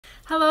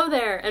Hello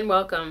there and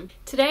welcome.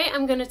 Today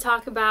I'm going to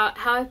talk about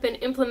how I've been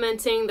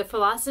implementing the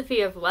philosophy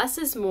of less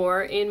is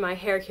more in my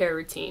hair care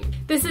routine.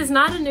 This is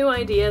not a new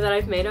idea that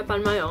I've made up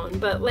on my own,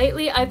 but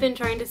lately I've been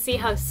trying to see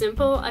how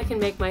simple I can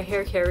make my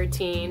hair care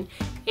routine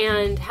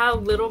and how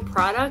little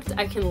product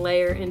I can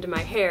layer into my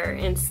hair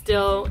and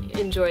still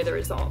enjoy the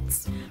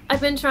results.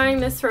 I've been trying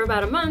this for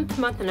about a month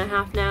and a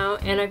half now,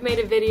 and I've made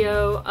a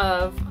video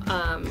of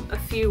a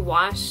few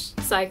wash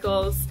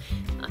cycles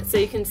so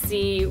you can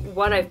see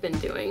what I've been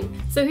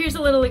doing. So here's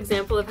a little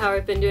example of how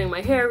I've been doing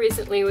my hair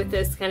recently with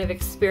this kind of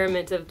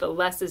experiment of the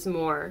less is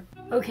more.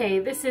 Okay,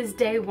 this is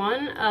day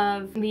one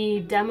of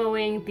me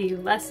demoing the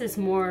less is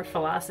more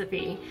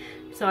philosophy.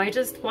 So I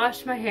just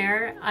washed my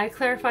hair. I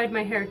clarified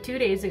my hair 2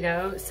 days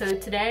ago, so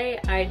today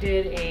I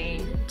did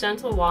a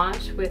gentle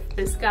wash with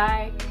this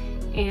guy,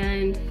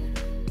 and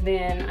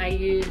then I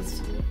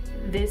used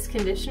this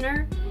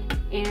conditioner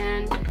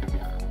and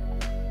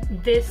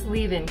this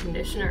leave-in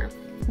conditioner.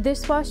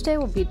 This wash day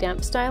will be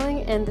damp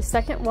styling, and the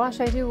second wash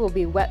I do will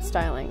be wet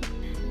styling.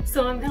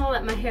 So I'm gonna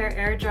let my hair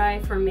air dry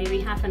for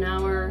maybe half an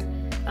hour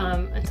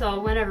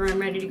until whenever I'm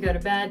ready to go to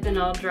bed. Then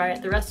I'll dry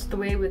it the rest of the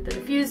way with the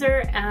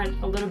diffuser, add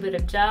a little bit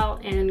of gel,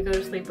 and go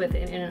to sleep with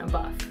it in a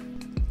buff.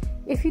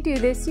 If you do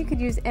this, you could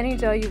use any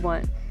gel you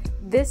want.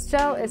 This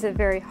gel is a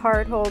very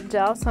hard hold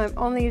gel, so I'm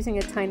only using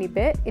a tiny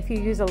bit. If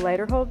you use a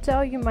lighter hold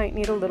gel, you might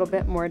need a little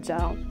bit more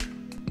gel.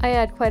 I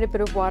add quite a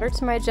bit of water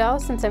to my gel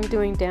since I'm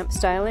doing damp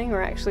styling,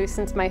 or actually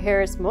since my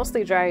hair is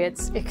mostly dry,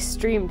 it's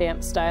extreme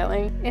damp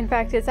styling. In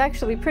fact, it's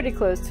actually pretty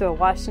close to a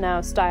wash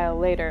now, style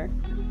later.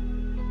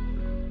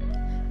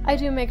 I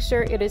do make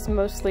sure it is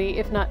mostly,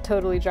 if not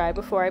totally dry,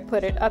 before I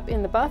put it up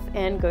in the buff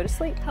and go to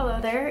sleep.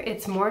 Hello there,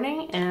 it's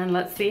morning, and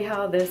let's see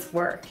how this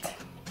worked.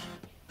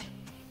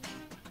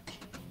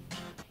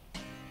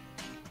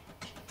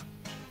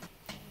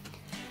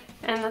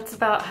 And that's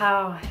about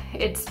how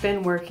it's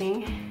been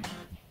working.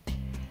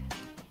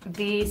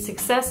 The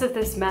success of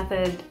this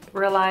method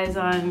relies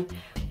on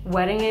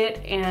wetting it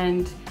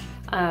and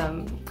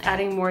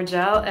adding more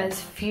gel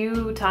as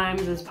few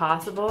times as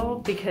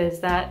possible, because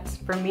that,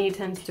 for me,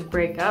 tends to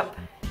break up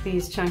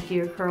these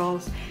chunkier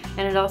curls,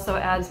 and it also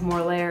adds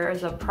more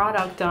layers of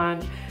product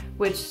on,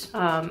 which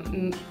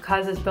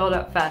causes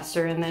buildup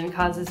faster and then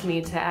causes me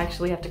to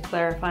actually have to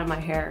clarify my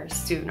hair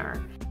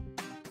sooner.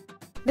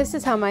 This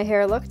is how my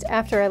hair looked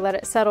after I let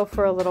it settle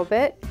for a little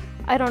bit.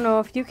 I don't know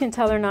if you can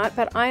tell or not,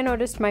 but I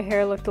noticed my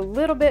hair looked a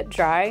little bit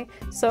dry,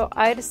 so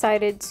I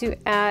decided to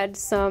add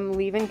some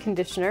leave-in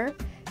conditioner,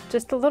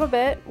 just a little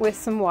bit, with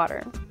some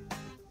water.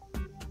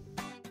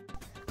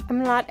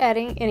 I'm not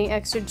adding any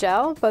extra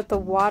gel, but the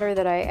water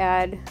that I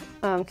add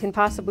can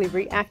possibly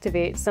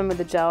reactivate some of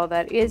the gel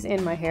that is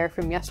in my hair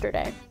from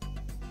yesterday.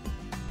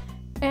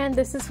 And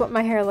this is what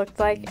my hair looked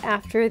like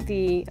after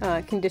the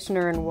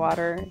conditioner and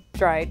water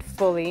dried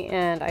fully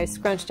and I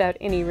scrunched out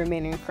any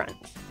remaining crunch.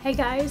 Hey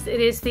guys,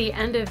 it is the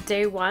end of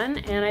day one,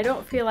 and I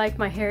don't feel like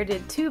my hair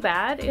did too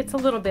bad. It's a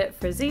little bit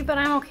frizzy, but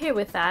I'm okay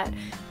with that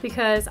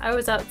because I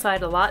was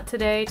outside a lot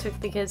today, took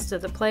the kids to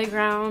the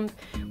playground,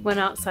 went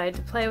outside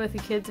to play with the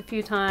kids a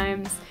few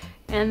times,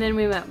 and then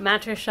we went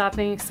mattress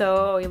shopping,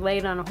 so we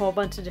laid on a whole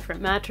bunch of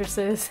different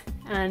mattresses,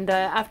 and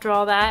after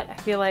all that, I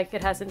feel like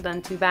it hasn't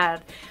done too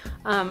bad.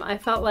 I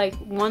felt like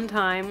one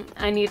time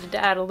I needed to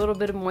add a little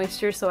bit of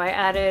moisture, so I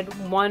added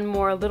one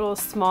more little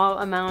small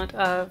amount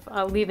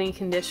of leave-in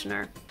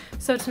conditioner.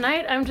 So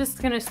tonight I'm just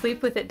going to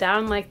sleep with it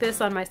down like this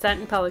on my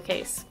satin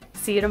pillowcase.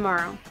 See you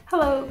tomorrow.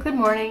 Hello, good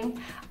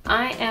morning.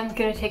 I am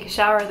going to take a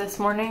shower this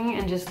morning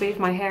and just leave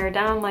my hair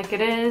down like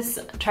it is.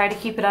 Try to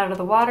keep it out of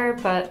the water,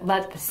 but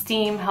let the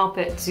steam help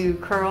it to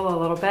curl a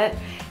little bit.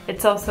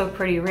 It's also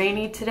pretty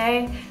rainy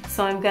today,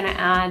 so I'm going to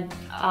add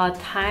a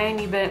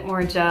tiny bit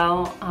more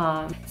gel.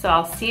 So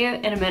I'll see you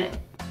in a minute.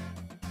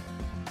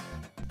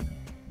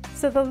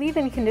 So the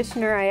leave-in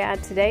conditioner I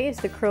add today is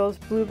the Curls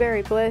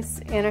Blueberry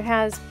Bliss, and it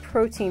has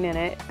protein in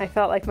it. I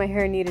felt like my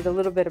hair needed a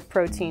little bit of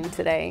protein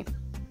today.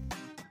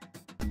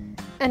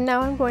 And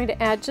now I'm going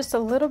to add just a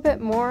little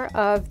bit more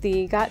of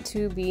the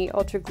Got2b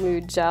Ultra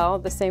Glue Gel,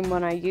 the same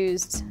one I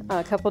used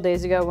a couple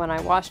days ago when I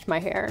washed my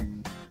hair.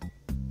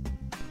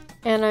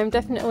 And I'm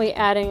definitely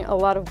adding a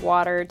lot of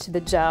water to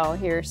the gel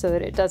here so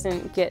that it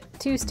doesn't get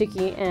too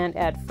sticky and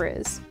add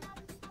frizz.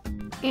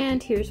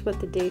 And here's what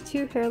the day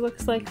 2 hair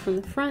looks like from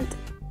the front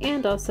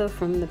and also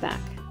from the back.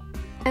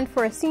 And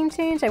for a scene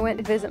change, I went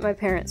to visit my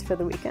parents for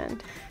the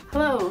weekend.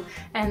 Hello,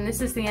 and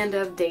this is the end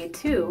of day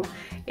 2.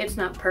 It's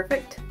not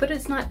perfect, but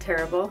it's not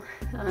terrible.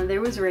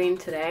 There was rain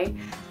today,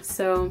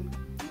 so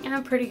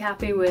I'm pretty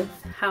happy with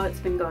how it's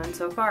been going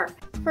so far.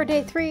 For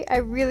day 3, I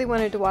really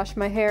wanted to wash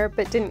my hair,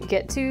 but didn't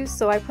get to,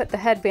 so I put the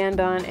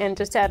headband on and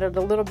just added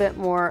a little bit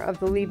more of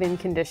the leave-in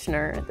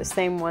conditioner, the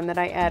same one that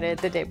I added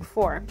the day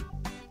before.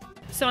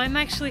 So I'm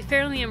actually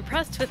fairly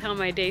impressed with how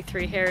my day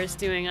 3 hair is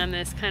doing on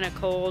this kind of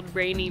cold,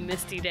 rainy,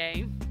 misty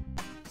day.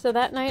 So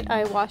that night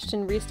I washed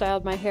and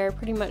restyled my hair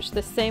pretty much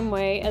the same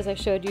way as I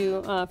showed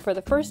you for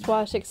the first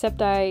wash,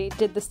 except I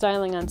did the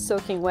styling on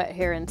soaking wet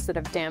hair instead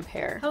of damp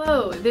hair.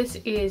 Hello, this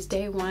is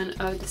day one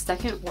of the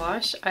second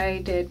wash. I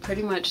did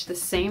pretty much the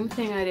same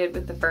thing I did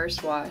with the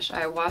first wash.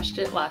 I washed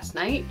it last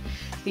night.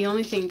 The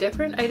only thing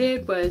different I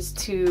did was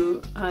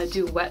to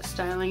do wet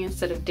styling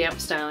instead of damp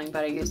styling,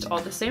 but I used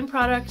all the same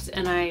products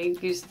and I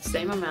used the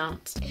same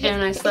amount.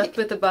 And I slept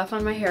with the buff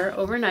on my hair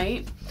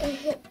overnight,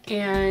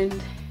 and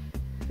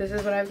this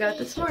is what I've got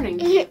this morning.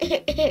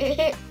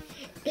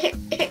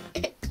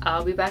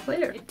 I'll be back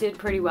later. It did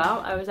pretty well.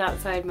 I was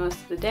outside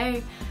most of the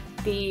day.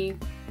 The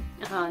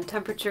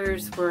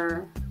temperatures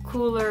were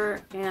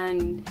cooler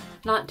and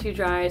not too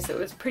dry, so it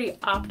was pretty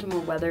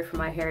optimal weather for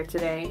my hair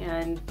today,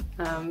 and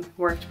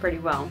worked pretty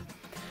well.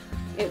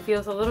 It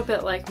feels a little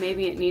bit like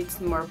maybe it needs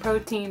some more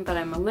protein, but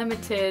I'm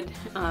limited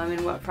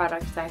in what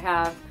products I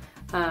have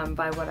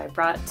by what I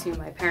brought to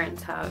my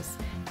parents' house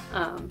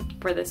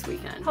for this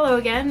weekend. Hello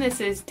again,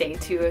 this is day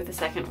two of the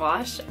second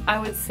wash. I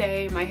would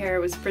say my hair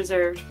was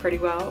preserved pretty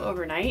well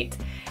overnight,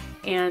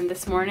 and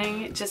this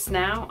morning, just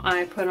now,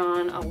 I put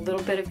on a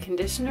little bit of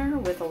conditioner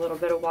with a little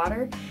bit of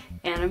water,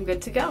 and I'm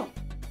good to go.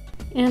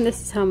 And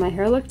this is how my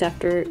hair looked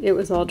after it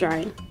was all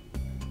drying.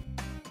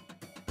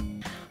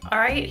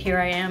 Alright, here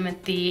I am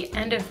at the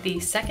end of the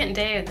second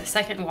day of the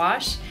second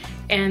wash,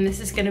 and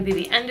this is going to be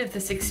the end of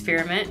this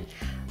experiment.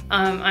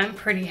 I'm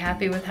pretty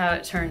happy with how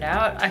it turned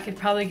out. I could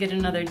probably get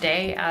another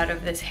day out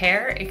of this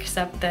hair,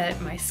 except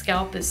that my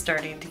scalp is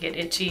starting to get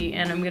itchy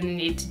and I'm going to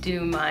need to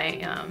do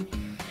my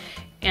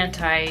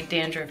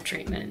anti-dandruff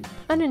treatment.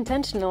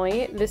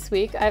 Unintentionally, this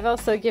week, I've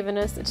also given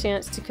us a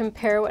chance to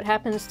compare what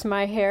happens to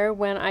my hair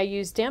when I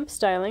use damp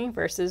styling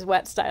versus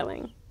wet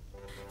styling.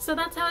 So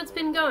that's how it's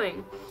been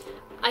going.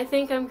 I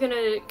think I'm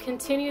gonna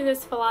continue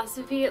this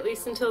philosophy at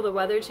least until the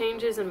weather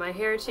changes and my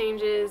hair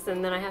changes,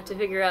 and then I have to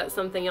figure out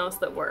something else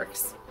that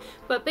works.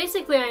 But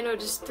basically I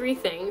noticed three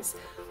things.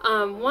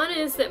 One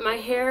is that my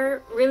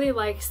hair really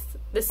likes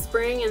the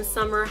spring and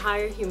summer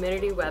higher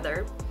humidity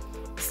weather,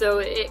 so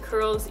it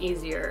curls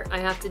easier. I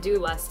have to do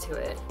less to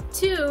it.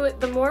 Two,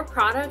 the more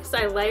products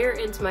I layer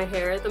into my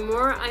hair, the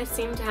more I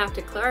seem to have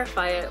to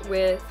clarify it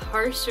with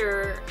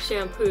harsher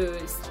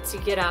shampoos to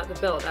get out the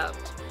buildup.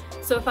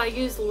 So if I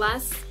use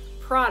less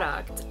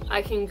product,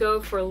 I can go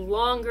for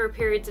longer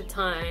periods of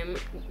time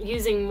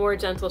using more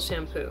gentle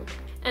shampoo.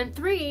 And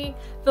three,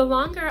 the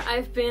longer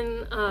I've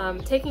been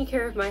taking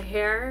care of my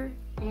hair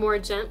more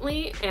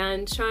gently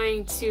and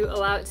trying to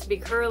allow it to be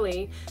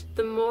curly,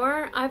 the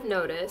more I've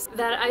noticed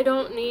that I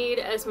don't need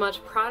as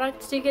much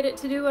product to get it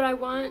to do what I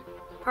want.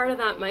 Part of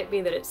that might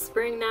be that it's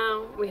spring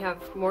now, we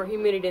have more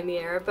humidity in the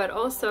air, but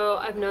also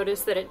I've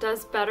noticed that it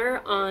does better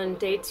on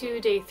day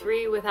 2, day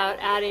 3 without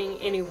adding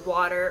any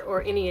water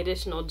or any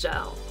additional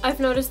gel. I've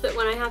noticed that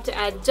when I have to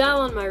add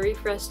gel on my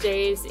refresh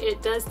days,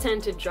 it does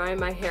tend to dry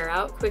my hair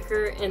out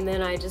quicker, and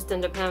then I just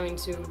end up having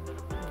to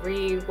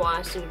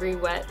re-wash and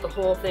re-wet the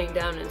whole thing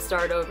down and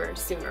start over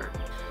sooner.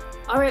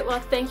 Alright, well,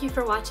 thank you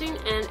for watching,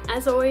 and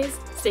as always,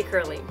 stay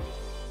curly.